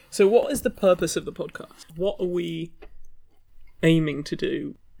So what is the purpose of the podcast? What are we aiming to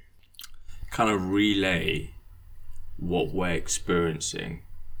do? Kind of relay what we're experiencing,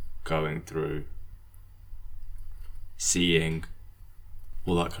 going through, seeing,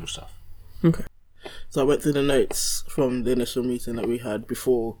 all that kind of stuff. Okay. So I went through the notes from the initial meeting that we had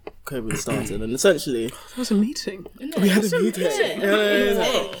before COVID started, and essentially... That was a meeting. We had a meeting.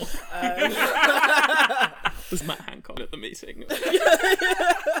 Was Matt Hancock at the meeting?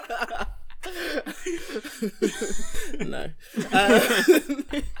 No.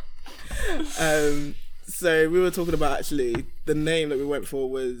 So we were talking about, actually, the name that we went for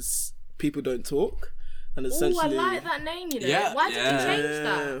was People Don't Talk. And essentially... I like that name, you know. Yeah, Why did you change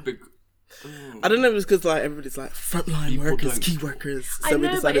that? I don't know if it's because like everybody's like frontline People workers, don't- key workers, I so know,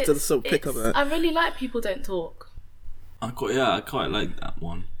 we decided but to sort of pick up that. I really like People Don't Talk. I quite like that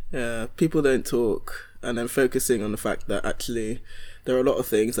one. Yeah, People Don't Talk, and then focusing on the fact that actually there are a lot of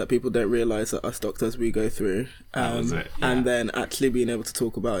things that people don't realise that us doctors we go through, That was it, yeah. and then actually being able to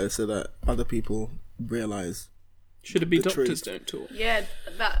talk about it so that other people realise. Should it be The Doctors truth. Don't Talk? Yeah,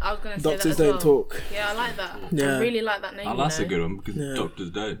 that I was going to say Doctors that as Don't well. Talk. Yeah, I like that. Yeah. I really like that name. Oh, that's you a know? good one because Yeah. doctors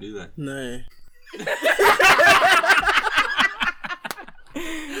don't, do they? No.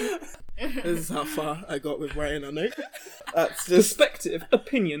 This is how far I got with writing a note. That's just... Perspective,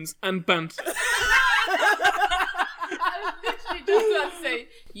 opinions, and banter. I was literally just about to say,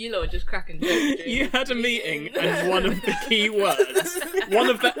 you lot are just cracking jokes. You had a meeting, and one of the key words, one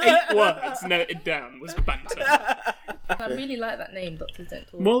of the 8 words noted down was banter. I really like that name, Doctors Don't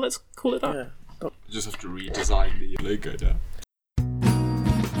Talk. Well, let's call it that. Yeah. You just have to redesign the logo now.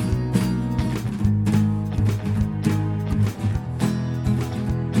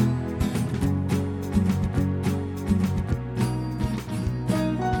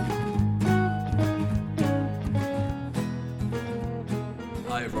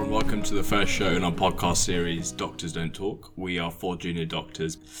 Hi everyone, welcome to the first show in our podcast series, Doctors Don't Talk. We are 4 junior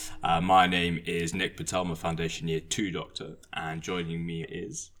doctors. My name is Nick Patel, I'm a Foundation Year 2 doctor, and joining me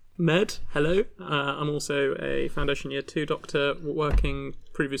is... Med, hello. I'm also a Foundation Year 2 doctor working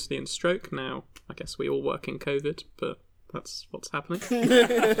previously in stroke. Now, I guess we all work in COVID, but that's what's happening.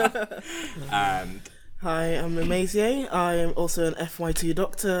 And Hi, I'm Amazier. I am also an FY2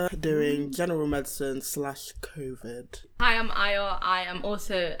 doctor doing general medicine / COVID. Hi, I'm Ayo. I am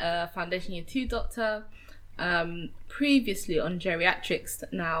also a Foundation Year 2 doctor. Previously on geriatrics,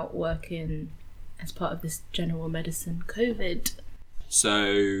 now working as part of this general medicine COVID.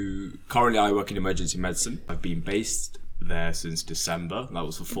 so currently I work in emergency medicine. I've been based there since December. That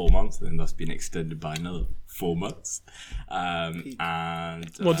was for 4 months, and that's been extended by another 4 months. And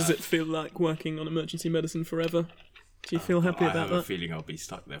What does it feel like working on emergency medicine forever? Do you feel happy I about have a that? feeling I'll be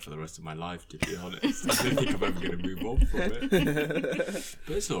stuck there for the rest of my life, to be honest. I don't think I'm ever going to move on from it.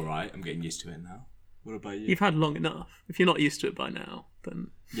 But it's all right. I'm getting used to it now. What about you? You've had long enough. If you're not used to it by now,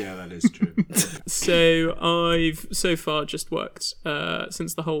 then... Yeah, that is true. So I've so far just worked,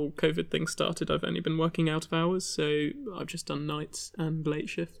 since the whole COVID thing started, I've only been working out of hours. So I've just done nights and late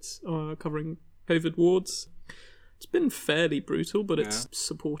shifts covering COVID wards. It's been fairly brutal, but it's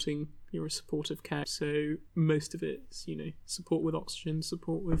supporting, you're a supportive care. So most of it is, support with oxygen,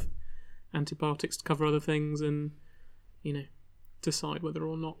 support with antibiotics to cover other things, and, decide whether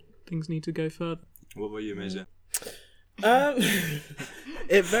or not things need to go further. What about you, Major?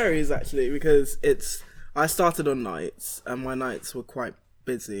 It varies actually, because I started on nights and my nights were quite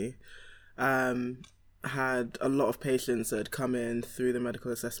busy. Had a lot of patients that had come in through the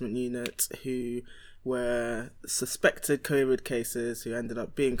medical assessment unit who were suspected COVID cases, who ended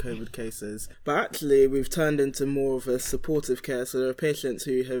up being COVID cases. But actually we've turned into more of a supportive care, so there are patients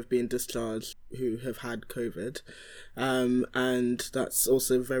who have been discharged who have had COVID. And that's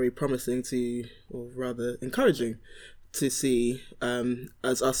also very promising or rather encouraging to see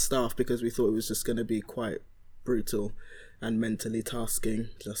as us staff, because we thought it was just going to be quite brutal and mentally tasking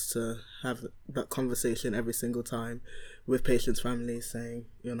just to have that conversation every single time with patients' families saying,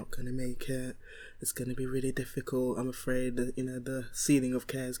 you're not going to make it, it's going to be really difficult, I'm afraid that, the ceiling of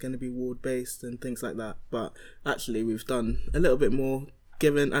care is going to be ward-based and things like that. But actually we've done a little bit more,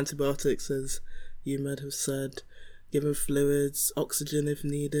 given antibiotics, as you might have said, given fluids, oxygen if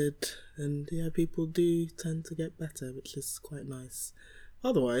needed, and people do tend to get better, which is quite nice.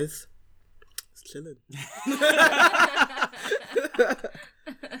 Otherwise, it's chilling.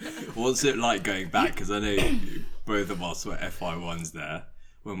 What's it like going back? Because I know both of us were FY1s there.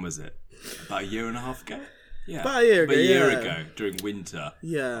 When was it? About a year and a half ago? Yeah. About a year ago, About a year yeah. ago, during winter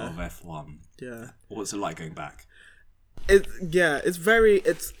Yeah. of F1. Yeah. What's it like going back? It's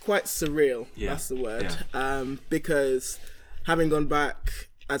quite surreal. Yeah. That's the word. Because having gone back,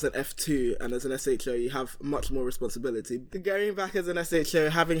 as an F2 and as an SHO, you have much more responsibility. Going back as an SHO,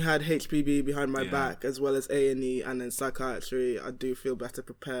 having had HPB behind my back, as well as A&E and then psychiatry, I do feel better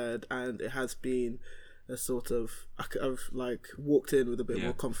prepared, and it has been a sort of, I've like walked in with a bit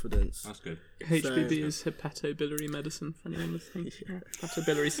more confidence. That's good. HPB is hepatobiliary medicine, for anyone listening.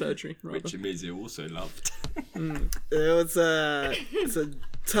 Hepatobiliary surgery, rather. Which means you also loved. It's a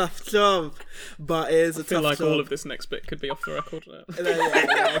tough job, but it is a tough job. I feel like all of this next bit could be off the record now.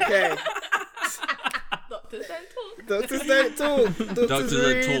 Okay. Doctors don't talk. Doctors don't talk. Doctors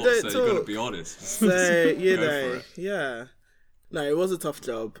really don't talk, so you gotta be honest. So, you Go know, for it. yeah. No, it was a tough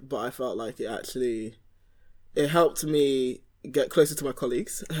job, but I felt like it helped me get closer to my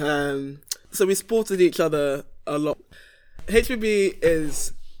colleagues. So we supported each other a lot. HPB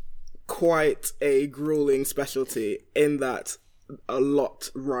is quite a grueling specialty in that a lot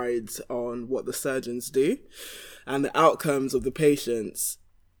rides on what the surgeons do, and the outcomes of the patients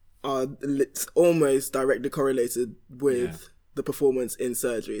are almost directly correlated with the performance in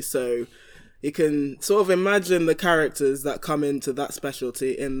surgery. So you can sort of imagine the characters that come into that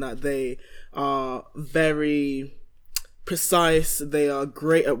specialty in that they are very precise, they are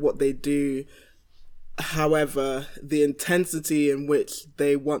great at what they do. However, the intensity in which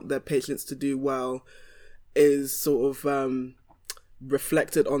they want their patients to do well is sort of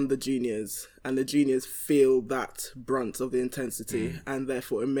reflected on the juniors, and the juniors feel that brunt of the intensity, and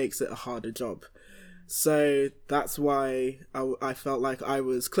therefore it makes it a harder job. So that's why I felt like I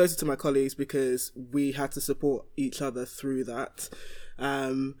was closer to my colleagues, because we had to support each other through that.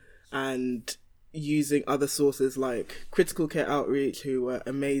 And using other sources like Critical Care Outreach, who were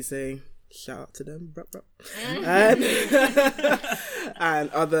amazing. Shout out to them. And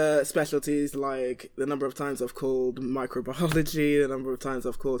other specialties, like the number of times I've called microbiology, the number of times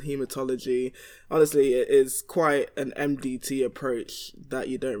I've called hematology. Honestly, it is quite an MDT approach that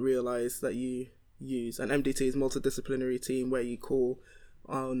you don't realise that you use. And MDT is multidisciplinary team, where you call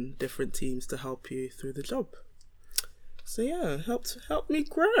on different teams to help you through the job. So yeah, helped me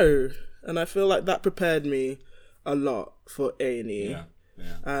grow. And I feel like that prepared me a lot for A&E. Yeah.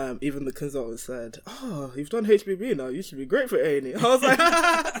 Even the consultant said, "Oh, you've done HPB now. You should be great for A&E." I was like,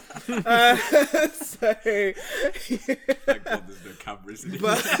 so, Thank God there's no cameras in here.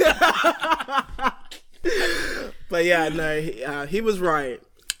 but yeah, no, he was right,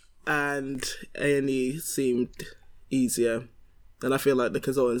 and A&E seemed easier, and I feel like the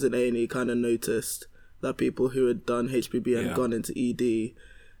consultants in A&E kind of noticed that people who had done HPB and gone into ED,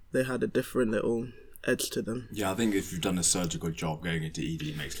 they had a different little edge to them. Yeah, I think if you've done a surgical job, going into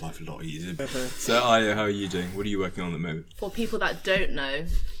ED makes life a lot easier. So, Aya, how are you doing? What are you working on at the moment? For people that don't know,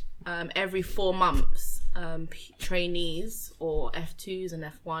 every 4 months, trainees or F2s and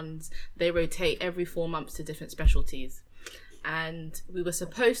F1s, they rotate every 4 months to different specialties. And we were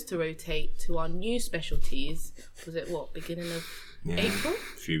supposed to rotate to our new specialties, was it beginning of April?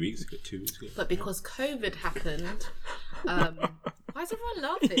 A few weeks ago, 2 weeks ago. But because COVID happened, why is everyone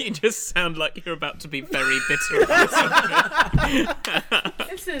laughing? You just sound like you're about to be very bitter about something.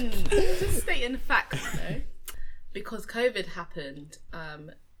 Listen, just stating facts, Because COVID happened,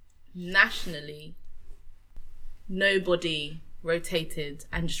 nationally, nobody rotated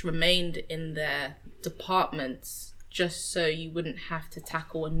and just remained in their departments just so you wouldn't have to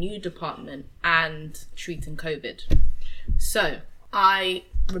tackle a new department and treating COVID. So I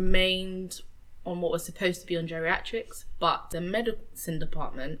remained on what was supposed to be on geriatrics, but the medicine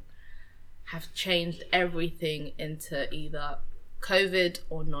department have changed everything into either COVID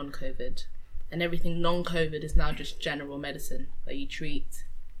or non-COVID. And everything non-COVID is now just general medicine, where you treat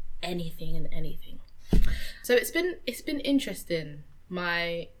anything and anything. So it's been interesting.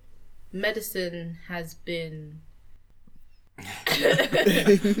 My medicine has been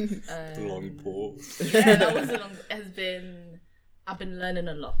long pause. Yeah, that was a long. I've been learning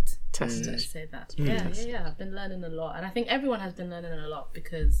a lot. Tested. Let's say that. Yeah. I've been learning a lot, and I think everyone has been learning a lot,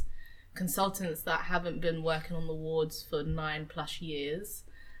 because consultants that haven't been working on the wards for 9+ years,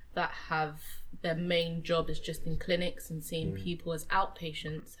 that have their main job is just in clinics and seeing people as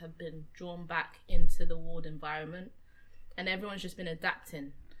outpatients, have been drawn back into the ward environment, and everyone's just been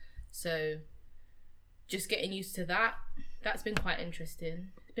adapting. So just getting used to that, that's been quite interesting.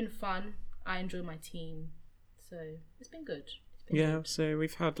 It's been fun. I enjoy my team, so it's been good. Yeah, so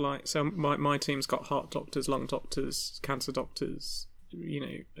we've had my team's got heart doctors, lung doctors, cancer doctors,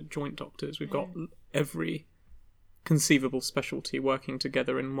 joint doctors. We've got every conceivable specialty working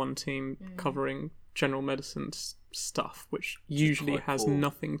together in one team, covering general medicine stuff, which usually has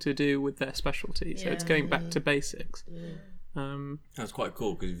nothing to do with their specialty. So it's going back to basics. That's quite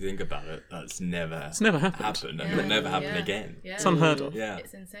cool because if you think about it, that's never happened. and it'll never happen again. Yeah. It's unheard of. Yeah,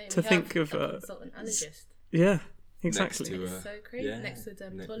 It's insane. To We think have of a consultant allergist. Yeah, exactly. Next to, It's so crazy. yeah. Next to a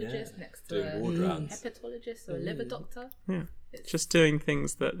dermatologist, next to doing a ward rounds. hepatologist or a liver doctor. Yeah, It's- just doing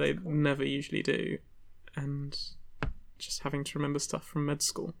things that they never usually do, and just having to remember stuff from med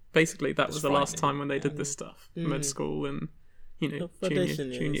school. Basically, that was the last frightening. time when they did this stuff, med school and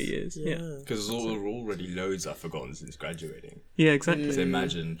Foundation junior years. Yeah, Because there are already loads I've forgotten since graduating. yeah, exactly. So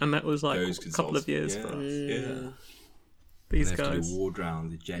imagine And that was like those a couple of years yeah. for us. Yeah, These they have to guys. do ward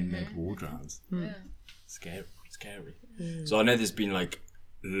rounds, the gen med ward rounds. Yeah. Scary. So I know there's been like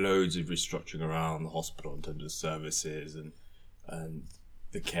loads of restructuring around the hospital in terms of services and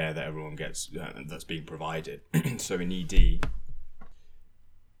the care that everyone gets that's being provided. So in ED,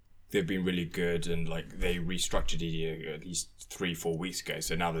 they've been really good, and like they restructured ED at least 3-4 weeks ago.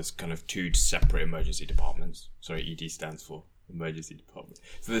 So now there's kind of 2 separate emergency departments. Sorry, ED stands for emergency department.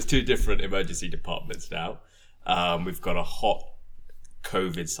 So there's 2 different emergency departments now. We've got a hot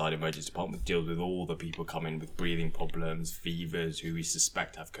COVID side emergency department that deals with all the people coming with breathing problems, fevers, who we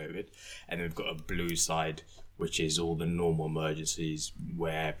suspect have COVID. And then we've got a blue side, which is all the normal emergencies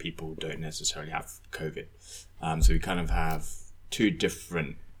where people don't necessarily have COVID. So we kind of have 2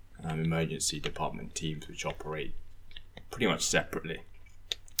 different emergency department teams which operate pretty much separately.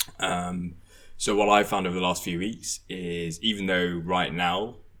 So what I found over the last few weeks is, even though right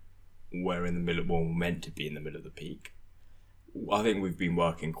now we're meant to be in the middle of the peak, I think we've been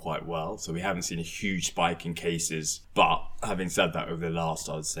working quite well. So we haven't seen a huge spike in cases. But having said that, over the last,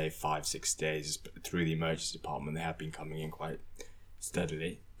 I'd say 5-6 days through the emergency department, they have been coming in quite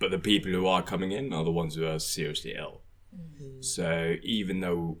steadily. But the people who are coming in are the ones who are seriously ill. So even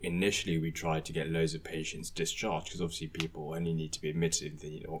though initially we tried to get loads of patients discharged, because obviously people only need to be admitted if they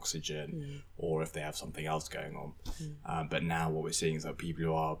need oxygen or if they have something else going on. But now what we're seeing is that people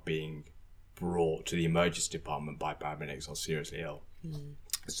who are being brought to the emergency department by paramedics are seriously ill.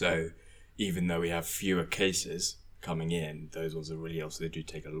 So even though we have fewer cases coming in, those ones are really ill, so they do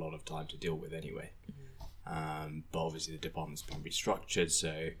take a lot of time to deal with anyway. But obviously the department's been restructured, so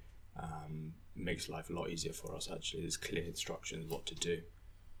it makes life a lot easier for us actually. There's clear instructions what to do.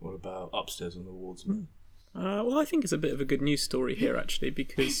 What about upstairs on the wards? Well, I think it's a bit of a good news story here actually,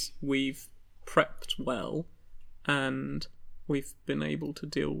 because we've prepped well and we've been able to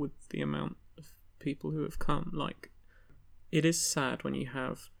deal with the amount of people who have come. Like, it is sad when you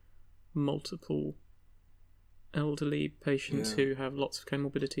have multiple elderly patients who have lots of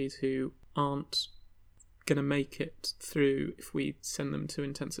comorbidities who aren't going to make it through if we send them to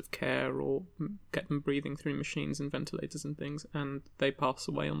intensive care or get them breathing through machines and ventilators and things, and they pass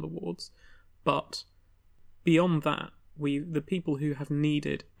away on the wards. But beyond that, the people who have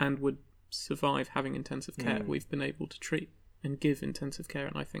needed and would survive having intensive care, we've been able to treat and give intensive care.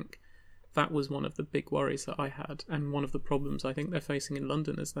 And I think that was one of the big worries that I had, and one of the problems I think they're facing in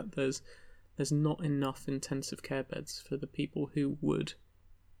London is that there's not enough intensive care beds for the people who would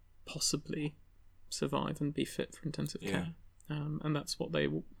possibly survive and be fit for intensive care. And that's what they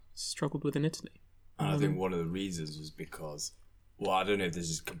struggled with in Italy. And I think one of the reasons was because, well, I don't know if this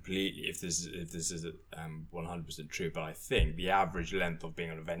is 100% true, but I think the average length of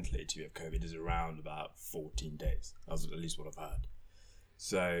being on a ventilator with COVID is around about 14 days. That's at least what I've heard.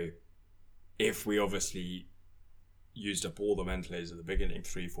 So if we obviously used up all the ventilators at the beginning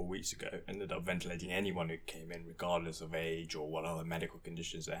 3-4 weeks ago, ended up ventilating anyone who came in regardless of age or what other medical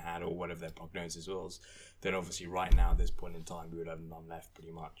conditions they had or whatever their prognosis was, then obviously right now at this point in time we would have none left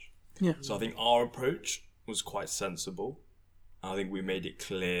pretty much. Yeah. So I think our approach was quite sensible. I think we made it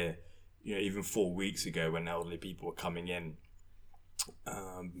clear, even 4 weeks ago when elderly people were coming in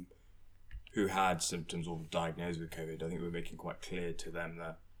who had symptoms or diagnosed with COVID, I think we were making quite clear to them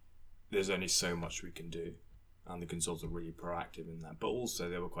that there's only so much we can do. And the consultants were really proactive in that. But also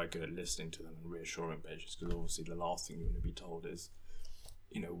they were quite good at listening to them and reassuring patients, because obviously the last thing you want to be told is,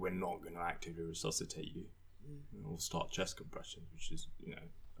 we're not going to actively resuscitate you. Or start chest compressions, which is,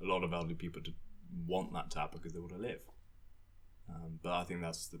 a lot of elderly people want that to happen because they want to live. But I think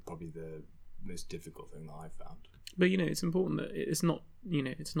that's probably the most difficult thing that I've found. But it's important that it's not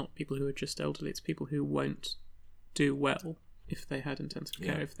people who are just elderly. It's people who won't do well if they had intensive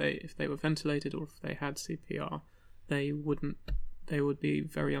care. If they were ventilated or if they had CPR, they would be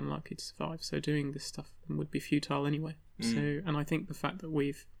very unlikely to survive. So doing this stuff would be futile anyway. So, and I think the fact that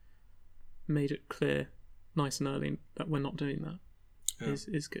we've made it clear, nice and early, that we're not doing that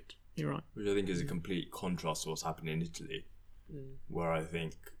is good. You're right. Which I think is a complete contrast to what's happening in Italy, where I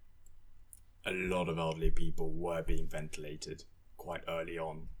think a lot of elderly people were being ventilated quite early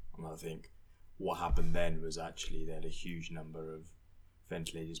on, and I think what happened then was actually they had a huge number of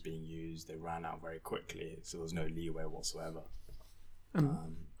ventilators being used. They ran out very quickly, so there was no leeway whatsoever.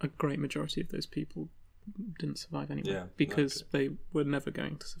 And a great majority of those people didn't survive anyway, Yeah, because exactly. they were never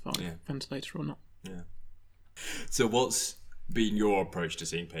going to survive, Yeah. ventilator or not. Yeah. So what's been your approach to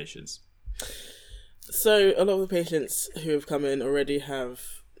seeing patients? So a lot of the patients who have come in already have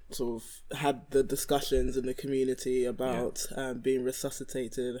sort of had the discussions in the community about being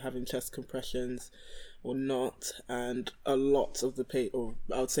resuscitated, having chest compressions or not, and a lot of the or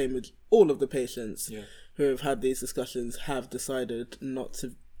I would say all of the patients who have had these discussions have decided not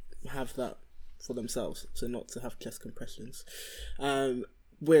to have that for themselves, so not to have chest compressions,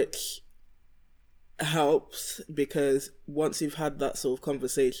 which helps because once you've had that sort of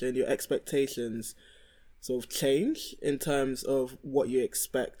conversation, your expectations sort of change in terms of what you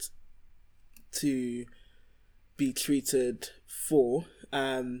expect to be treated for,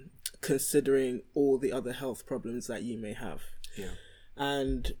 considering all the other health problems that you may have. Yeah.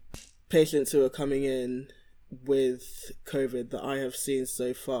 And patients who are coming in with COVID that I have seen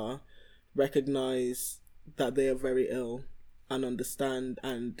so far recognize that they are very ill and understand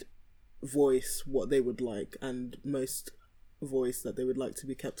and voice what they would like, and most voice that they would like to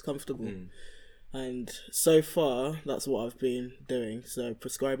be kept comfortable. And so far, that's what I've been doing. So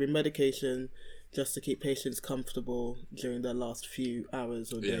prescribing medication just to keep patients comfortable during their last few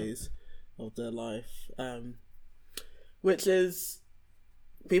hours or days of their life. Which is,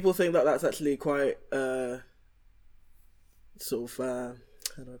 people think that that's actually quite sort of,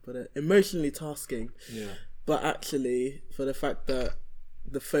 how do I put it, emotionally tasking. Yeah. But actually, for the fact that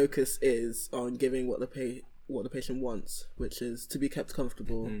the focus is on giving what the patient wants, which is to be kept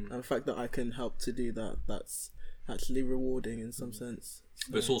comfortable, and the fact that I can help to do that, that's actually rewarding in some sense.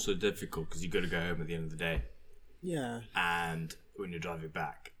 But it's also difficult because you've got to go home at the end of the day. Yeah. And when you're driving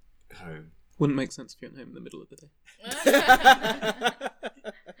back home, Wouldn't make sense if you're at home in the middle of the day.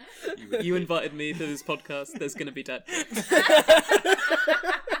 You invited me to this podcast, there's going to be dead.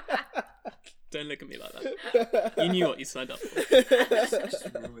 Don't look at me like that. You knew what you signed up for. just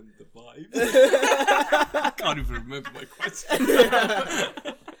ruined the vibe. I can't even remember my question.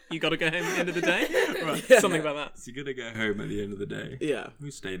 You got to go home at the end of the day? Right, something about that. So you're going to go home at the end of the day. Yeah. We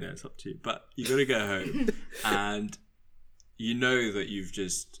stay there, it's up to you. But you got to go home and you know that you've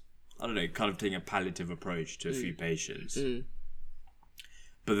just, I don't know, kind of taken a palliative approach to a few patients.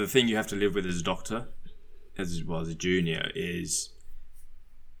 But the thing you have to live with as a doctor, as well as a junior, is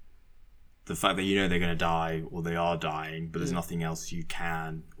the fact that you know they're going to die or they are dying, but there's nothing else you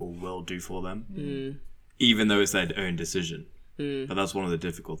can or will do for them, even though it's their own decision. But that's one of the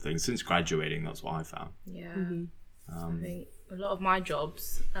difficult things. Since graduating, that's what I found. Yeah. I think a lot of my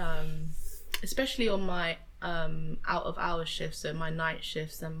jobs, especially on my out of hours shifts, so my night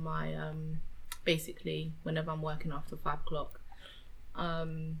shifts and my basically whenever I'm working after 5 o'clock,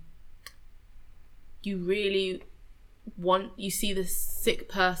 you really you see this sick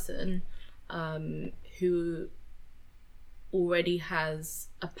person who already has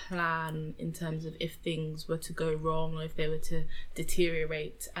a plan in terms of if things were to go wrong or if they were to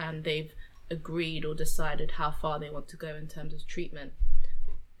deteriorate, and they've agreed or decided how far they want to go in terms of treatment.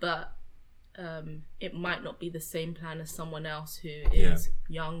 But it might not be the same plan as someone else who is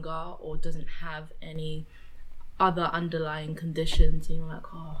younger or doesn't have any other underlying conditions, and you're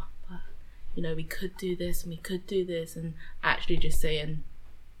like, oh, but you know, we could do this and we could do this, and actually just saying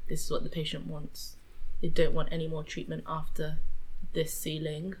this is what the patient wants. They don't want any more treatment after this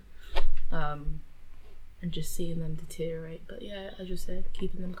ceiling, and just seeing them deteriorate. But yeah, as you said,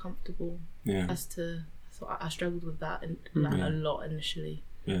 keeping them comfortable. So I struggled with that and a lot initially.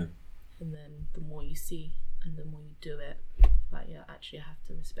 Yeah. And then the more you see and the more you do it, like, yeah, actually I have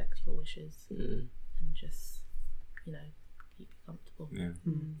to respect your wishes and just, you know, keep you comfortable.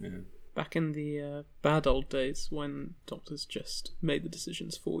 Yeah. Back in the bad old days when doctors just made the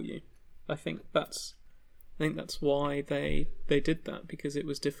decisions for you, I think that's why they did that, because it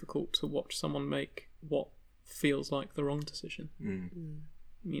was difficult to watch someone make what feels like the wrong decision.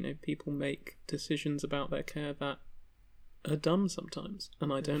 You know, people make decisions about their care that are dumb sometimes,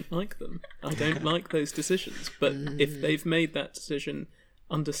 and I don't like them. I don't like those decisions. But if they've made that decision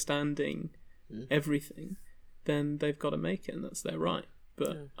understanding everything, then they've got to make it, and that's their right.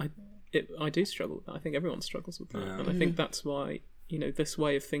 But I do struggle with that. I think everyone struggles with that. And I think that's why, you know, this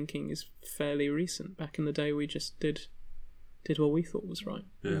way of thinking is fairly recent. Back in the day, we just did what we thought was right.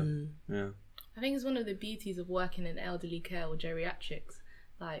 Yeah. I think it's one of the beauties of working in elderly care or geriatrics.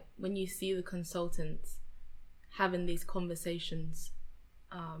 Like, when you see the consultants having these conversations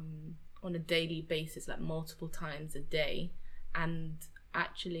on a daily basis, like multiple times a day, and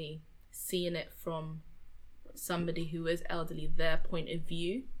actually seeing it from somebody who is elderly, their point of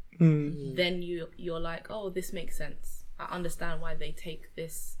view, then you're like, oh, this makes sense. I understand why they take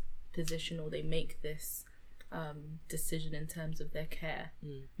this position or they make this decision in terms of their care.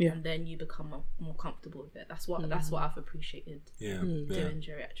 Yeah. And then you become more comfortable with it. That's what I've appreciated doing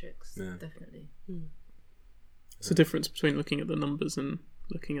geriatrics. Definitely. It's the difference between looking at the numbers and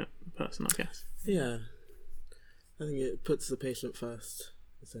looking at the person, I guess. Yeah. I think it puts the patient first,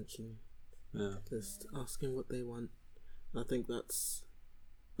 essentially. Yeah. Just asking what they want. I think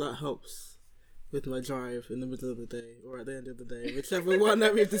that helps with my drive in the middle of the day or at the end of the day, whichever one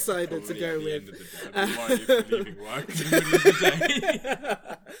that we've decided to go with. Why are you leaving work in the middle of the day?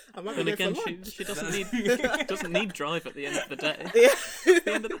 I might And go again, for lunch. she doesn't need drive at the end of the day. Yeah. At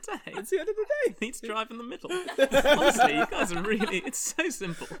the end of the day. It's the end of the day. Needs drive in the middle. Honestly, you guys are really... It's so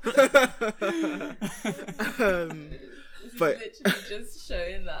simple. But Literally just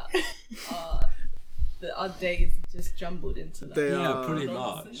showing that our days just jumbled into that. They Yeah, are. pretty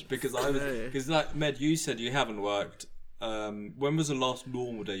much. Because like Med, you said you haven't worked. When was the last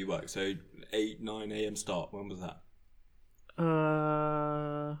normal day you worked? So 8, 9 a.m. start. When was that?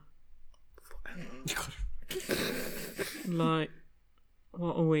 Like,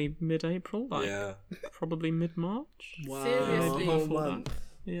 what are we, mid-April? Like, Yeah. probably mid-March? wow, Seriously? a whole Before that. month.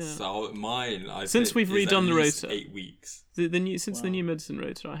 Yeah. So mine, Since we've is redone at the least rota. 8 weeks. The new medicine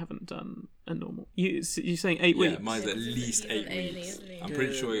rotor, I haven't done a normal. You're saying 8 Yeah, weeks? mine's at He's least in 8 A&E, weeks. isn't he? I'm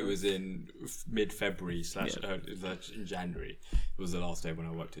pretty sure it was in mid-February / in January. It was the last day when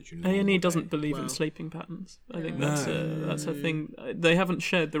I worked at Union. A&E doesn't believe Wow. in sleeping patterns. I think No. that's a thing. They haven't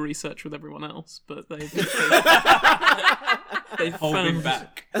shared the research with everyone else, but they've holding found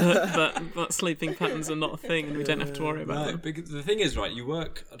back. that sleeping patterns are not a thing, and we don't have to worry about No, them. because the thing is, right, you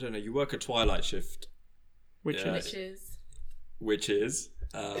work a twilight shift, Which Yeah. is Which is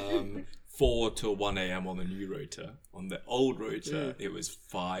 4 till 1 a.m. on the new rota. On the old rota, it was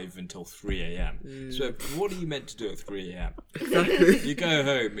 5 until 3 a.m. So what are you meant to do at 3 a.m.? You go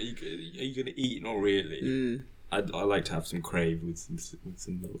home, are you going to eat? Not really. I like to have some crave with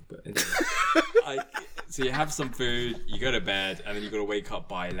some milk, but anyway. So you have some food, you go to bed, and then you got to wake up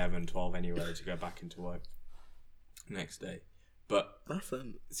by 11, 12 anyway to go back into work next day. But That's so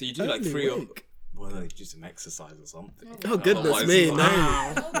you do like early 3 or... wake. Well, you do some exercise or something. Oh goodness Otherwise, me, it's no!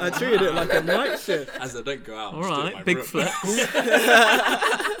 like- I treated it like a night shift. As I don't go out. I'm all just in right. my Big room. flex.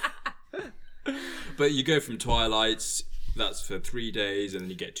 But you go from twilights, that's for 3 days, and then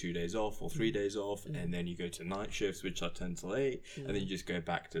you get 2 days off or 3 days off, and then you go to night shifts, which are 10 till 8, and then you just go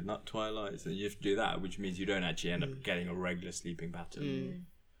back to twilights, and you have to do that, which means you don't actually end up getting a regular sleeping pattern,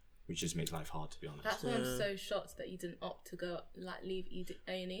 which just makes life hard, to be honest. that's why I'm so shocked that you didn't opt to go leave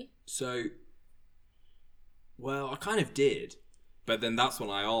A&E. So, well, I kind of did, but then that's when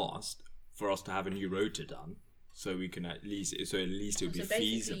I asked for us to have a new rota done, so we can at least it would be So basically,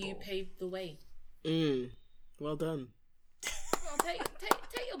 feasible. you paved the way. Well done. Well, take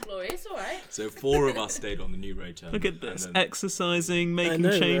your glory. It's all right. So 4 of us stayed on the new rota. Look at this: and then- exercising, making know,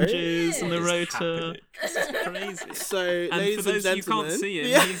 right? changes, and the What is rotor. happening? This is crazy. So, And ladies for those of and you who can't gentlemen, see him,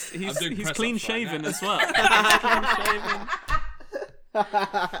 yeah. he's doing he's press-ups clean right shaven now. as well. Clean shaven.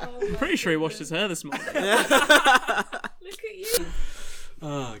 I'm pretty sure he washed his hair this morning. Look at you.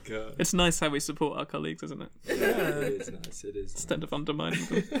 Oh god. It's nice how we support our colleagues, isn't it? Yeah, it is nice. It is. Instead of undermining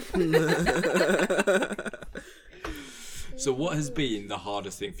them. So, what has been the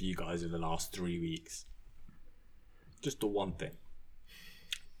hardest thing for you guys in the last 3 weeks? Just the one thing.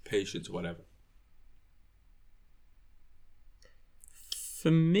 Patience, whatever. For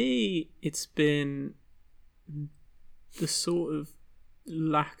me, it's been the sort of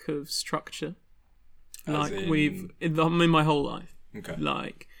lack of structure. As in my whole life. Okay.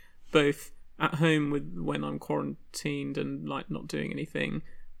 Like, both at home when I'm quarantined and like not doing anything,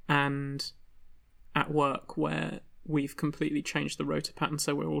 and at work where we've completely changed the rota pattern,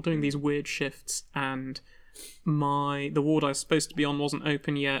 so we're all doing these weird shifts, and the ward I was supposed to be on wasn't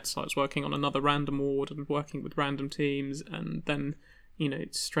open yet, so I was working on another random ward and working with random teams, and then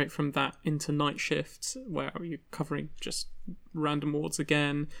straight from that into night shifts where you're covering just random wards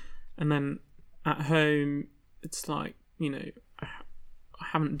again, and then at home it's like I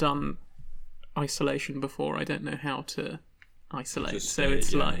haven't done isolation before. I don't know how to isolate, Just so say it,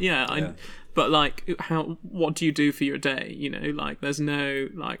 it's yeah. but like, what do you do for your day? Like, there's no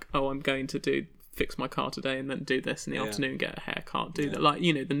like, oh, I'm going to fix my car today and then do this in the afternoon, get a haircut, do that. Like,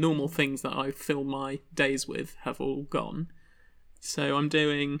 the normal things that I fill my days with have all gone. So I'm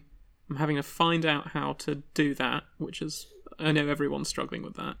having to find out how to do that, which is, I know everyone's struggling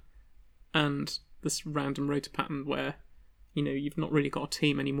with that. And this random rota pattern where you've not really got a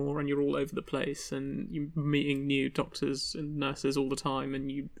team anymore, and you're all over the place, and you're meeting new doctors and nurses all the time,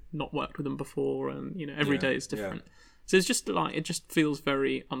 and you've not worked with them before, and every day is different. So it's just like, it just feels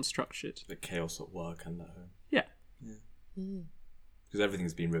very unstructured. The chaos at work and at home. Yeah. Because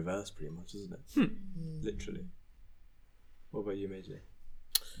everything's been reversed pretty much, isn't it? Literally. What about you, Major?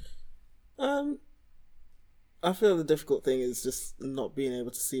 I feel the difficult thing is just not being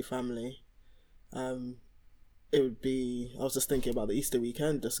able to see family. It would be, I was just thinking about the Easter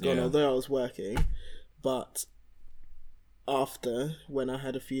weekend just gone, although I was working, but after, when I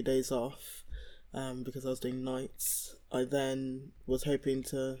had a few days off, because I was doing nights, I then was hoping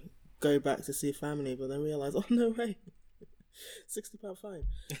to go back to see family, but then realised, oh no way, £60 fine.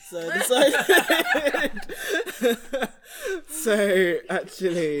 So I decided, so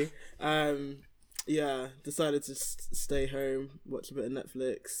actually, decided to stay home, watch a bit of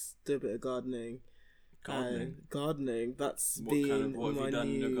Netflix, do a bit of gardening. Gardening, that's What been have my you done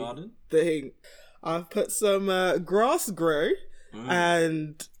in your new garden? thing. I've put some grass grow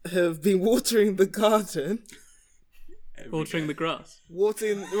and have been watering the garden. Watering the grass.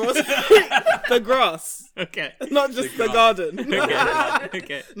 Watering the grass. Okay. Not just the garden.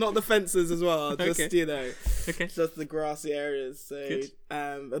 Okay. Not the fences as well. Just, Okay. Okay. just the grassy areas. So, Good.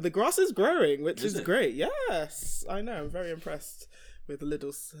 the grass is growing, which is it? great. Yes, I know. I'm very impressed with the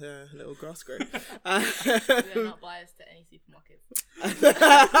little grass grow. We're not biased to any supermarkets.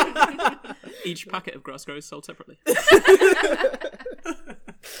 Each packet of grass grow is sold separately.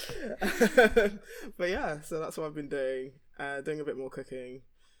 But yeah, so that's what I've been doing. Doing a bit more cooking.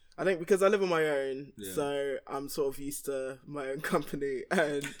 I think because I live on my own, so I'm sort of used to my own company,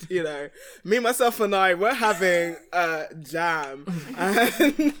 and me, myself, and I, we're having jam,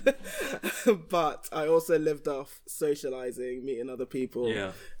 but I also lived off socializing, meeting other people,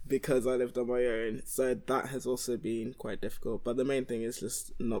 because I lived on my own. So that has also been quite difficult. But the main thing is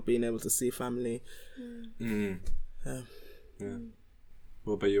just not being able to see family.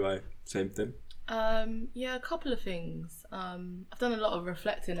 What about you? Same thing. A couple of things. I've done a lot of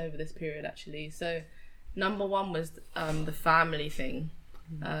reflecting over this period, actually. So number one was the family thing,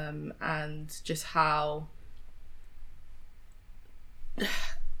 and just how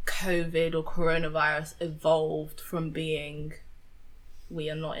COVID or coronavirus evolved from being we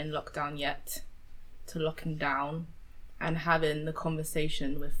are not in lockdown yet to locking down, and having the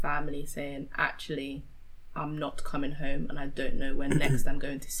conversation with family saying, actually, I'm not coming home and I don't know when next I'm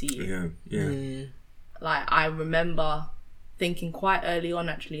going to see you. Like, I remember thinking quite early on,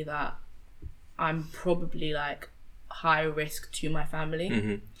 actually, that I'm probably like high risk to my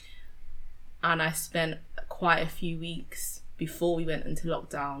family. And I spent quite a few weeks before we went into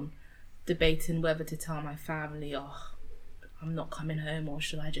lockdown debating whether to tell my family, I'm not coming home, or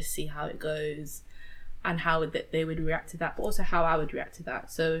should I just see how it goes, and how they would react to that, but also how I would react to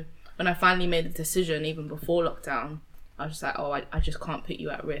that. So when I finally made the decision, even before lockdown, I was just like, I just can't put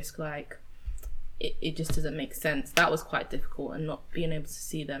you at risk. Like, it just doesn't make sense. That was quite difficult, and not being able to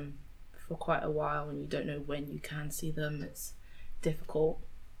see them for quite a while, and you don't know when you can see them, it's difficult.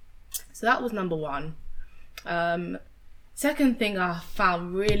 So that was number one. Second thing I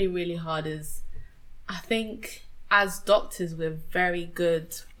found really, really hard is, I think as doctors, we're very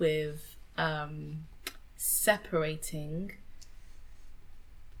good with separating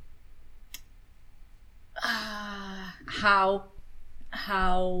how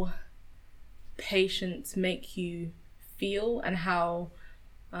patients make you feel, and how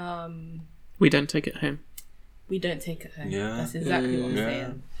we don't take it home. We don't take it home. Yeah. That's exactly what I'm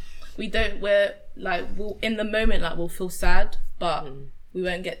saying. We're like, in the moment, like, we'll feel sad, but we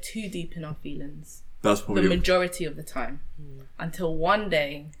won't get too deep in our feelings. That's probably the majority of the time, until one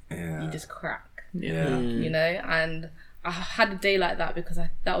day you just crack. And I had a day like that because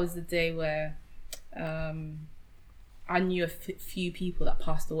that was the day where I knew a few people that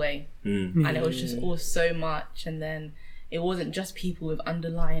passed away, and it was just all so much. And then it wasn't just people with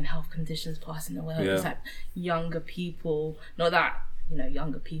underlying health conditions passing away. It was like younger people. Not that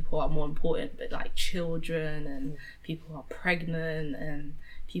younger people are more important, but like children and people who are pregnant and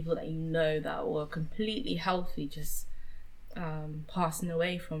people that that were completely healthy just passing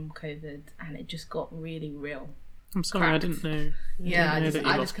away from COVID, and it just got really real. I'm sorry, cracked. I didn't know.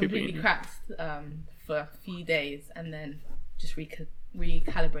 I just completely cracked for a few days, and then just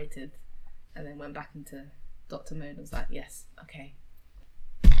recalibrated, and then went back into doctor mode. I was like, yes, okay,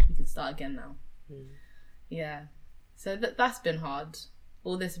 we can start again now. Yeah, so that's been hard.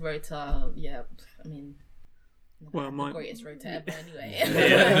 All this rota, I mean, well, the greatest rota ever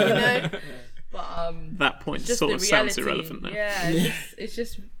anyway. But that point just sort the of reality, sounds irrelevant now. Yeah, it's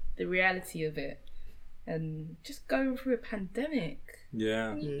just the reality of it. and just going through a pandemic.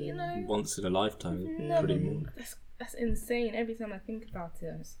 Yeah. You know, Once in a lifetime, never, pretty much. that's insane. Every time I think about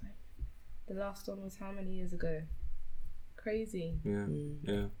it, it's like the last one was how many years ago? Crazy. Yeah,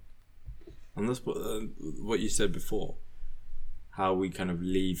 yeah. And that's what you said before. How we kind of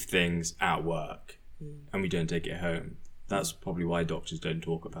leave things at work and we don't take it home. That's probably why doctors don't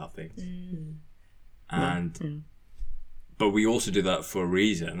talk about things. And but we also do that for a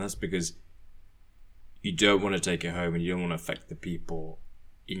reason. And that's because you don't want to take it home and you don't want to affect the people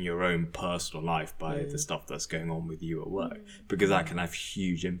in your own personal life by the stuff that's going on with you at work, because that can have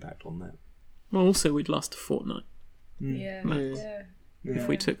huge impact on them. Well, also we'd last a fortnight Yeah, Max. yeah. if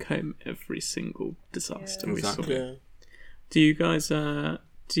we took home every single disaster we saw. Exactly. Yeah. Do you guys, do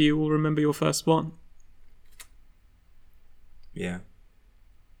you all remember your first one? Yeah.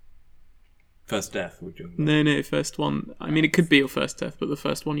 First death, we're doing that. No, first one. I mean, it could be your first death, but the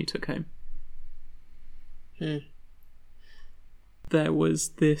first one you took home. There was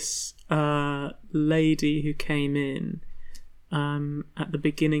this lady who came in at the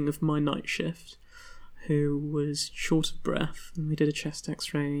beginning of my night shift who was short of breath, and we did a chest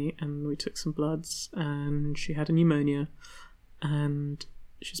x-ray and we took some bloods, and she had a pneumonia, and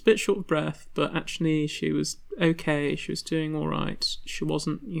she was a bit short of breath, but actually she was okay, she was doing all right, she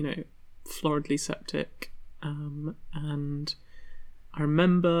wasn't, floridly septic, and I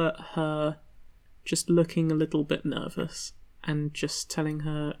remember her just looking a little bit nervous and just telling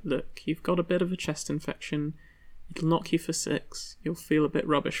her, look, you've got a bit of a chest infection, it'll knock you for 6, you'll feel a bit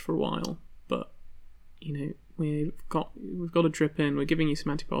rubbish for a while, but we've got a drip in, we're giving you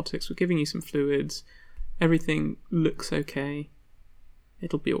some antibiotics, we're giving you some fluids, everything looks okay,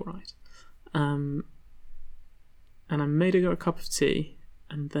 it'll be all right. And I made her a cup of tea,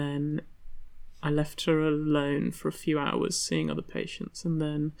 and then I left her alone for a few hours seeing other patients, and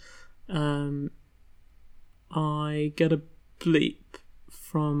then I get a bleep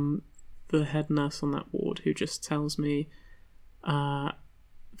from the head nurse on that ward who just tells me that,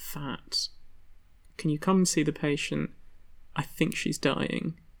 can you come and see the patient? I think she's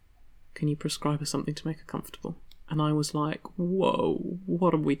dying. Can you prescribe her something to make her comfortable? And I was like, whoa,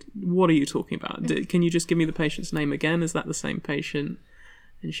 what are you talking about? Can you just give me the patient's name again? Is that the same patient?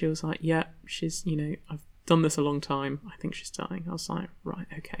 And she was like, yeah, she's, I've done this a long time. I think she's dying. I was like, right,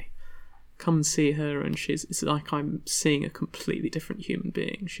 okay. Come and see her. And it's like I'm seeing a completely different human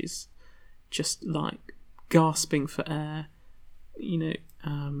being. She's just like gasping for air,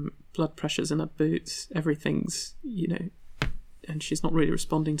 blood pressure's in her boots, everything's, and she's not really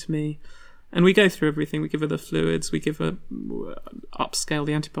responding to me. And we go through everything. We give her the fluids, we give her, upscale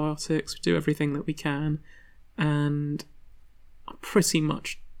the antibiotics, we do everything that we can. And I'm pretty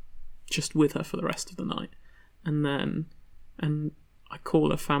much just with her for the rest of the night. And I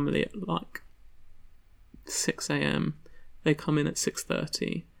call her family at like 6 a.m. They come in at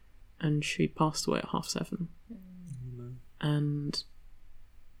 6:30, and she passed away at 7:30. And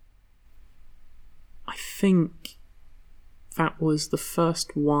I think that was the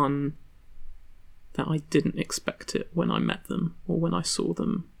first one that I didn't expect it when I met them or when I saw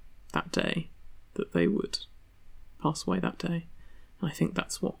them that day, that they would pass away that day. And I think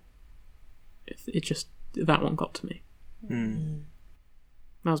that's what that one got to me.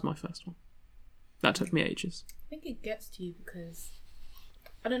 That was my first one. That took me ages. I think it gets to you because,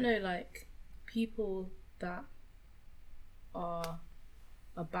 I don't know, like, people that are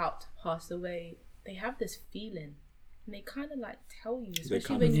about to pass away, they have this feeling, and they kind of like tell you,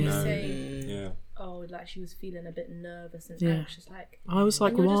 especially when you say, oh, like she was feeling a bit nervous and anxious. Like, I was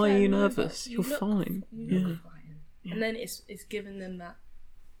like, why are you "No, nervous? but You're fine. You look fine. Yeah. And then it's giving them that.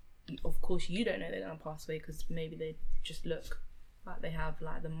 Of course, you don't know they're gonna pass away because maybe they just look like they have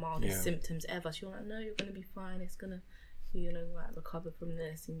like the mildest symptoms ever. So you're like, no, you're gonna be fine. It's gonna, like recover from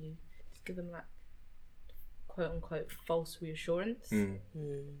this, and you just give them like, quote unquote, false reassurance.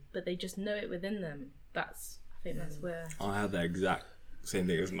 But they just know it within them. I think that's where I had that exact same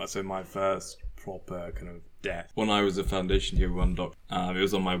thing as my first proper kind of death. When I was a foundation year 1 doctor, it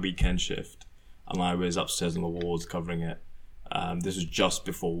was on my weekend shift, and I was upstairs on the wards covering it. This was just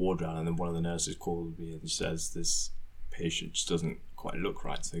before ward round, and then one of the nurses called me and says, this patient just doesn't quite look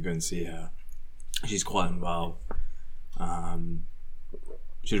right, so go and see her. She's quite unwell.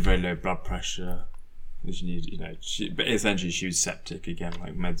 She had very low blood pressure. She needed, but essentially she was septic again,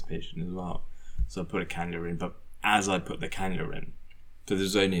 like meds patient as well. So I put a cannula in, but as I put the cannula in, so this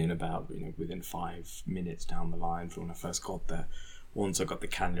was only in about, within 5 minutes down the line from when I first got there. Once I got the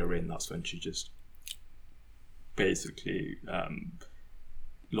cannula in, that's when she just basically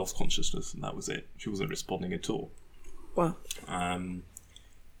lost consciousness, and that was it. She wasn't responding at all. Wow.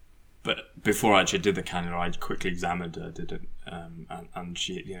 But before I actually did the cannula, I quickly examined her, and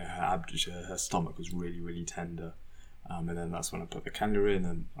she, her stomach was really, really tender. And then that's when I put the cannula in,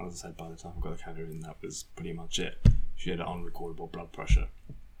 and as I said, by the time I got the cannula in, that was pretty much it. She had unrecordable blood pressure.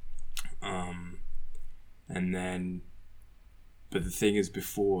 And then, but the thing is,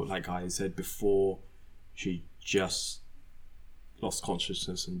 before, like I said, before she just lost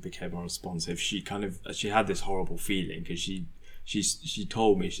consciousness and became unresponsive, she had this horrible feeling, because she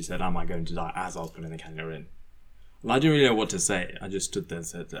told me, she said, "Am I going to die?" as I was putting the cannula in. And I didn't really know what to say. I just stood there and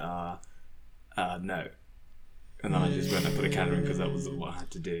said, no. And then I just went and put a cannula in, because that was what I had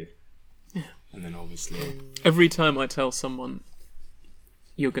to do. And then obviously... Every time I tell someone,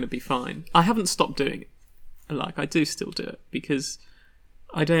 you're going to be fine, I haven't stopped doing it. Like, I do still do it, because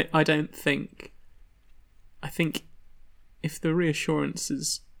I think if the reassurance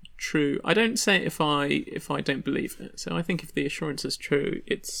is true, I don't say it if I don't believe it. So I think if the assurance is true,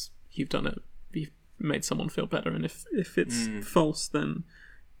 you've done it, you've made someone feel better. And if it's false, then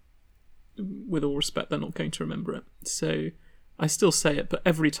with all respect, they're not going to remember it. So I still say it, but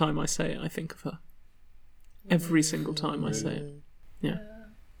every time I say it, I think of her. Every single time I say it. Yeah.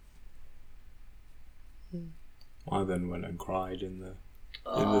 I then went and cried in the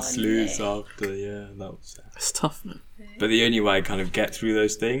sluice after. Yeah, that was sad. It's tough, man. But the only way I kind of get through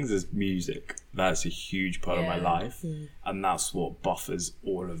those things is music. That's a huge part of my life, and that's what buffers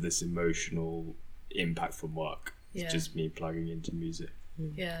all of this emotional impact from work. It's just me plugging into music.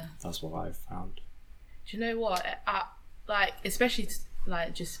 Yeah, that's what I've found. Do you know what? Like, especially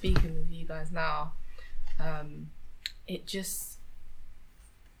like just speaking with you guys now, it just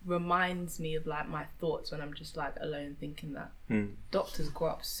reminds me of like my thoughts when I'm just like alone thinking that doctors grow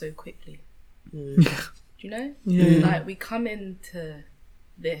up so quickly. Do you know? Yeah. Like, we come into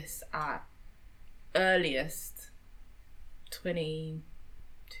this at earliest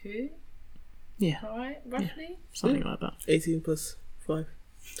 22. Yeah. All right, roughly. Something like that. 18 plus 5.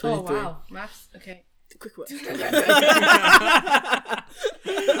 23. Oh wow, maths. Okay. Quick work. 23.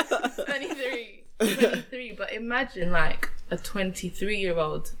 But imagine like a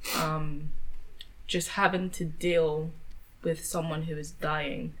 23-year-old just having to deal with someone who is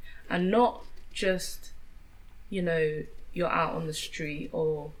dying, and not just, you're out on the street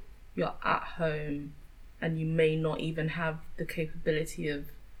or you're at home and you may not even have the capability of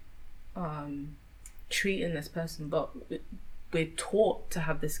treating this person, but we're taught to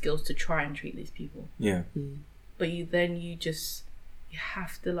have the skills to try and treat these people. Yeah. But you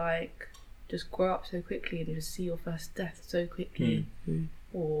have to like just grow up so quickly and just see your first death so quickly,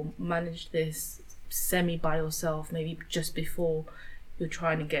 or manage this semi by yourself, maybe just before you're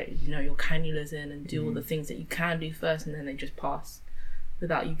trying to get your cannulas in and do all the things that you can do first, and then they just pass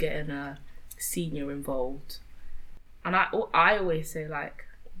without you getting a senior involved. And I always say, like,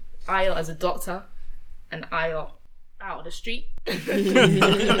 I as a doctor and I out on the street, two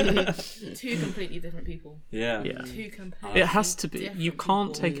completely different people. Yeah. Two completely. It has to be. You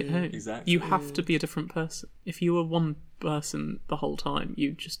can't people. take it home. Exactly. You have to be a different person. If you were one person the whole time,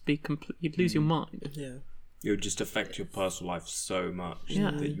 you'd just be you'd lose your mind. Yeah. It would just affect your personal life so much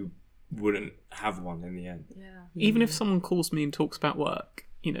that you wouldn't have one in the end. Yeah. Even if someone calls me and talks about work,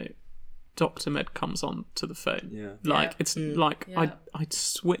 Dr. Med comes on to the phone. Yeah. Like, it's like Yeah. I'd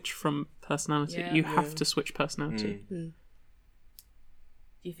switch from personality. Yeah. You have to switch personality. Do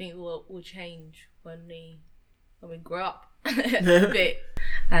you think we'll change when we grow up a bit?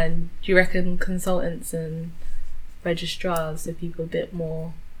 And do you reckon consultants and registrars, so people a bit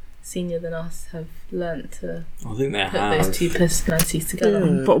more senior than us, have learnt to I think they put have. those two personalities together?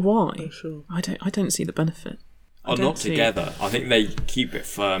 Yeah. But why? Sure. I don't see the benefit. Oh, not together. I think they keep it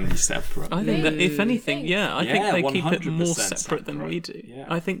firmly separate. I think that if anything, I think Yeah, they keep it 100% more separate than we do. Yeah.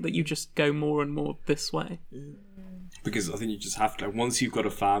 I think that you just go more and more this way. Because I think you just have to. Once you've got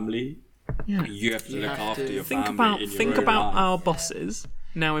a family, Yeah. you have to look after your Think family. about in your think own about life. our bosses.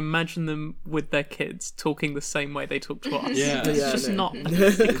 Now imagine them with their kids talking the same way they talk to us. Yeah. It's Yeah, just no. not.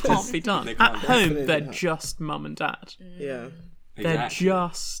 It can't be done. They At can't. home, Definitely they're not. just mum and dad. Yeah. Exactly.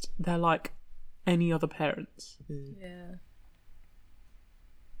 They're like any other parents. Yeah.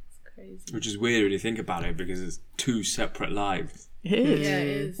 It's crazy. Which is weird when you think about it, because it's two separate lives. It is. Yeah, it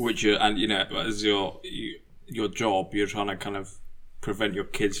is. Which as your job, you're trying to kind of prevent your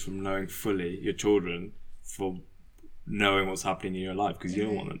kids from knowing fully, your children, from knowing what's happening in your life, because you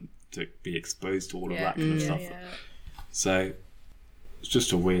don't want them to be exposed to all of that kind of stuff. Yeah. So it's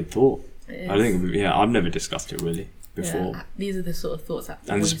just a weird thought. I think, I've never discussed it really before, Yeah. These are the sort of thoughts that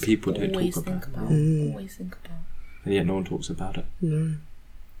And just people don't always talk think about about. Always think about. and yet no one talks about it.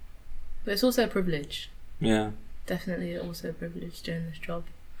 But it's also a privilege. Yeah. Definitely also a privilege doing this job.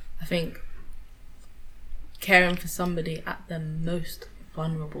 I think caring for somebody at their most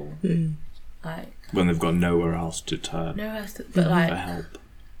vulnerable, like when they've got nowhere else to turn but like for help.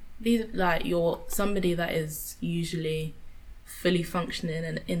 these, like, you're somebody that is usually fully functioning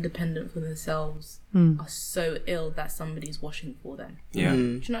and independent for themselves are so ill that somebody's washing for them. Yeah. Do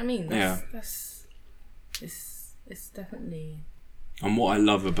you know what I mean? Yeah. It's definitely. And what I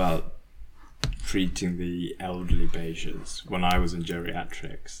love about treating the elderly patients when I was in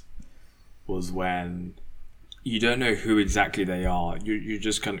geriatrics was when you don't know who exactly they are. You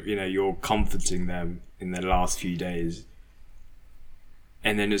just kind of, you're comforting them in their last few days.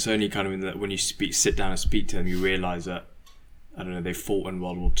 And then it's only kind of when you sit down and speak to them, you realise that, I don't know, they fought in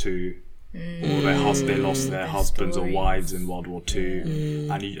World War II, or they lost their husbands or wives in World War II.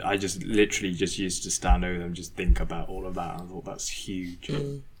 And I just literally just used to stand over them and just think about all of that. I thought that's huge.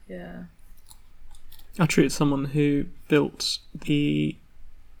 Yeah. I treated someone who built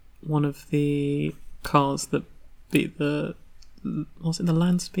one of the cars that beat the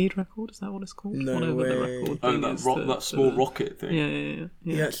land speed record? Is that what it's called? No Whatever way. the record Oh, thing that is, that small rocket thing. Yeah.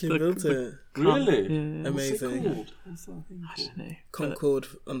 He actually built it. Really? Yeah. Amazing. What's that thing I don't know. Concorde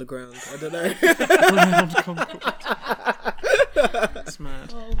Underground. I don't know. It's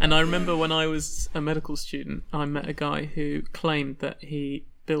mad. And I remember when I was a medical student, I met a guy who claimed that he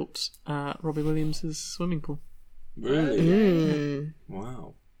built Robbie Williams' swimming pool. Really?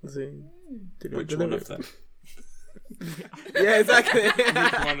 Wow. Which one of them? Yeah, exactly. Which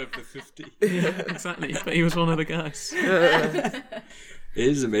one of the 50? Yeah, exactly. But he was one of the guys. It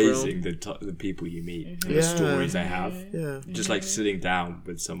is amazing the people you meet, and the stories they have. Yeah. Just like sitting down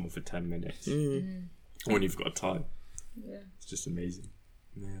with someone for 10 minutes when you've got time. Yeah. It's just amazing.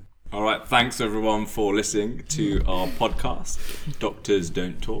 Yeah. All right. Thanks everyone for listening to our podcast, Doctors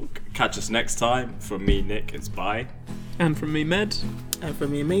Don't Talk. Catch us next time. From me, Nick, it's bye. And from me, Med. And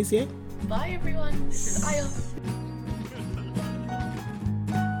from me, Maisie. Bye, everyone. This is Aya.